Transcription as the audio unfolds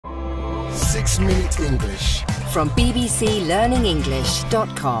6 Minute English from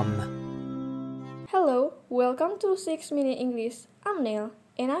bbclearningenglish.com. Hello, welcome to 6 Minute English. I'm Neil,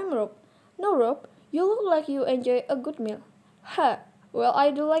 and I'm Rob. No, Rob, you look like you enjoy a good meal. Huh, well, I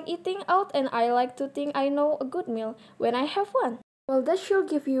do like eating out, and I like to think I know a good meal when I have one. Well, that should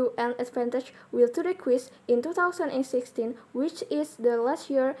give you an advantage with today's quiz in 2016, which is the last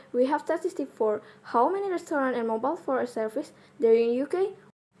year we have statistics for how many restaurants and mobile phone service there in UK.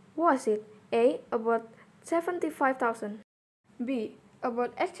 Was it A, about 75,000, B,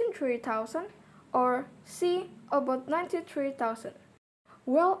 about 83,000, or C, about 93,000?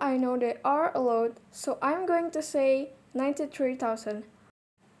 Well, I know they are a lot, so I'm going to say 93,000.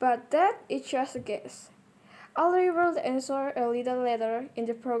 But that is just a guess. I'll reveal the answer a little later in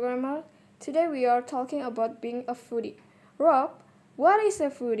the program. Today we are talking about being a foodie. Rob, what is a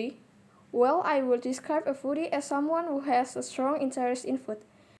foodie? Well, I would describe a foodie as someone who has a strong interest in food.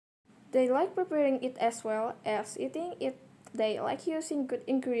 They like preparing it as well as eating it. They like using good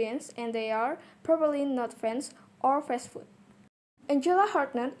ingredients, and they are probably not fans of fast food. Angela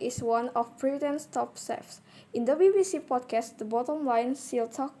Hartnett is one of Britain's top chefs. In the BBC podcast The Bottom Line, she'll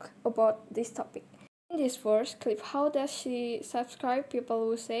talk about this topic. In this first clip, how does she describe people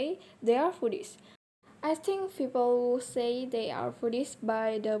who say they are foodies? I think people who say they are foodies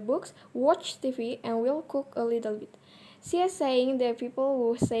buy the books, watch TV, and will cook a little bit. She is saying that people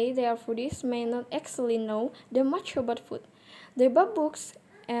who say they are foodies may not actually know that much about food. They buy books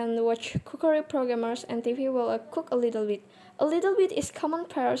and watch cookery programs and TV will cook a little bit. A little bit is common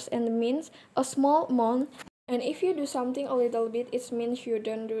pairs and means a small amount, and if you do something a little bit, it means you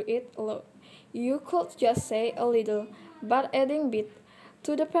don't do it a lot. You could just say a little, but adding bit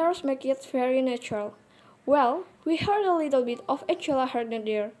to the pairs make it very natural. Well, we heard a little bit of Angela Hartnett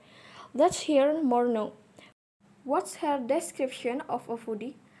there. Let's hear more now. What's her description of a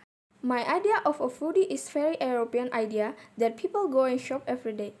foodie? My idea of a foodie is very European idea that people go and shop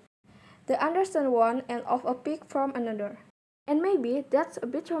every day. They understand one end of a pig from another. And maybe that's a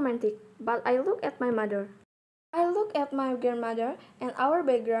bit romantic, but I look at my mother. I look at my grandmother and our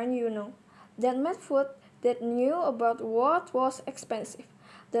background, that made food, that knew about what was expensive,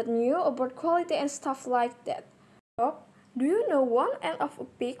 that knew about quality and stuff like that. Rob, do you know one end of a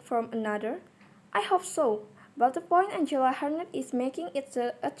pig from another? I hope so, but the point Angela Hartnett is making is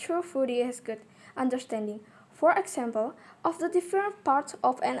a true foodie has good understanding, for example, of the different parts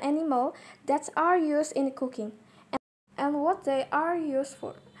of an animal that are used in cooking, and what they are used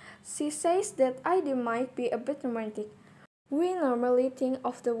for. She says that idea might be a bit romantic. We normally think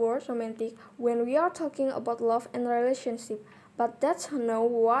of the word romantic when we are talking about love and relationship, but that's not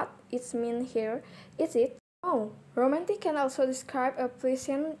what it means here, is it? No, romantic can also describe a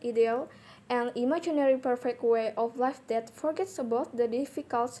pleasant ideal, an imaginary perfect way of life that forgets about the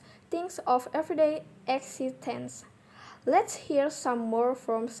difficult things of everyday existence. Let's hear some more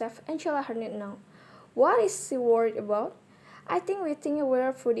from Chef Angela Hartnett now. What is she worried about? I think we think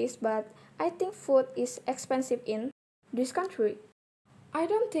we're foodies, but I think food is expensive in this country. I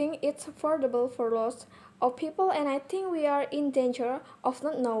don't think it's affordable for lots of people, and I think we are in danger of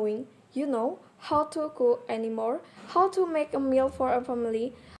not knowing, how to cook anymore, how to make a meal for a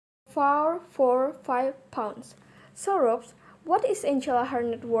family for 4-5 pounds. So Rob, what is Angela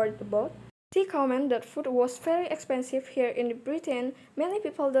Hartnett worried about? She commented that food was very expensive here in Britain. Many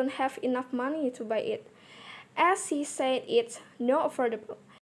people don't have enough money to buy it. As she said, it's not affordable.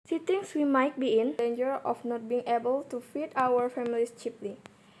 She thinks we might be in danger of not being able to feed our families cheaply.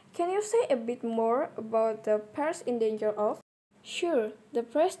 Can you say a bit more about the pairs in danger of? Sure, the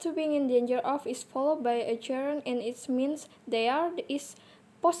phrase to being in danger of is followed by a gerund, and it means there is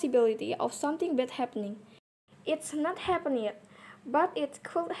possibility of something bad happening. It's not happened yet, but it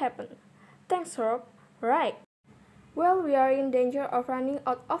could happen. Thanks, Rob. Right. Well, we are in danger of running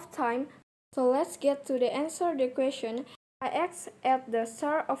out of time, so let's get to the answer the question I asked at the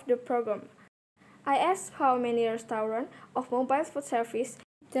start of the program. I asked how many restaurants of mobile food service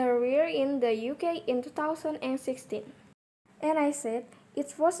there were in the UK in 2016. And I said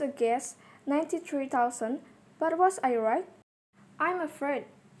it was a guess 93,000, but was I right? I'm afraid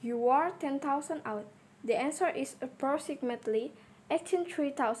you are 10,000 out. The answer is approximately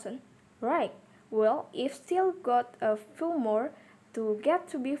 83,000. Right. Well, I've still got a few more to get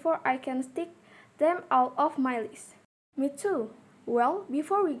to before I can tick them out of my list. Me too. Well,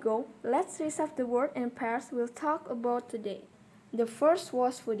 before we go, let's recap the word and pairs we'll talk about today. The first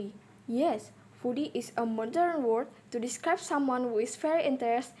was foodie. Yes, foodie is a modern word to describe someone who is very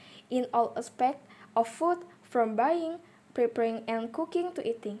interested in all aspects of food, from buying, preparing, and cooking to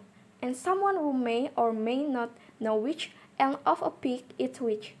eating, and someone who may or may not know which end of a pig is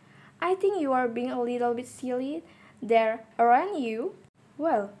which. I think you are being a little bit silly there, aren't you?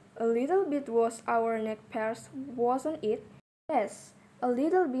 Well, a little bit was our next pairs, wasn't it? Yes, a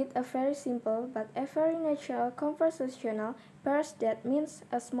little bit, a very simple but a very natural conversational pairs that means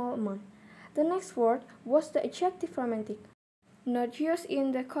a small amount. The next word was the adjective romantic. Not used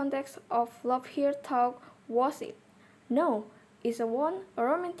in the context of love here talk, was it? No, it's a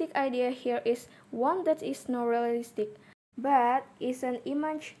romantic idea here is one that is not realistic, but is an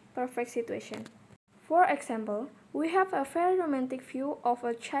image perfect situation. For example, we have a very romantic view of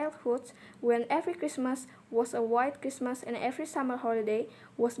a childhood when every Christmas was a white Christmas and every summer holiday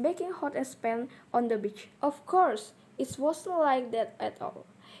was baking hot and spent on the beach. Of course, it wasn't like that at all.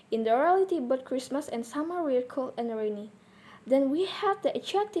 In the reality, both Christmas and summer were cold and rainy. Then we have the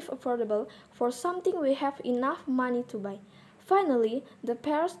adjective affordable for something we have enough money to buy. Finally, the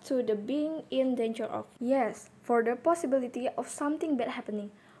pairs to the being in danger of. Yes, for the possibility of something bad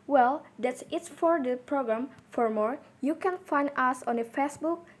happening. Well, that's it for the program. For more, you can find us on the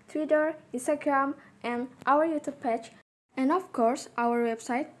Facebook, Twitter, Instagram, and our YouTube page. And of course, our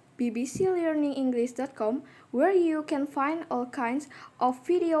website, bbclearningenglish.com, where you can find all kinds of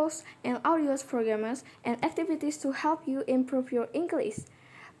videos and audios programs and activities to help you improve your English.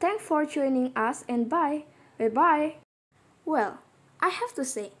 Thanks for joining us and bye. Bye-bye. Well, I have to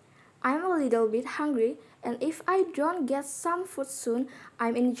say, I'm a little bit hungry, and if I don't get some food soon,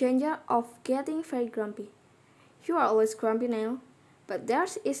 I'm in danger of getting very grumpy. You are always grumpy now, but there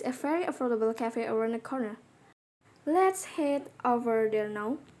is a very affordable cafe around the corner. Let's head over there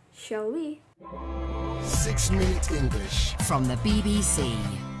now, shall we? 6 Minute English from the BBC.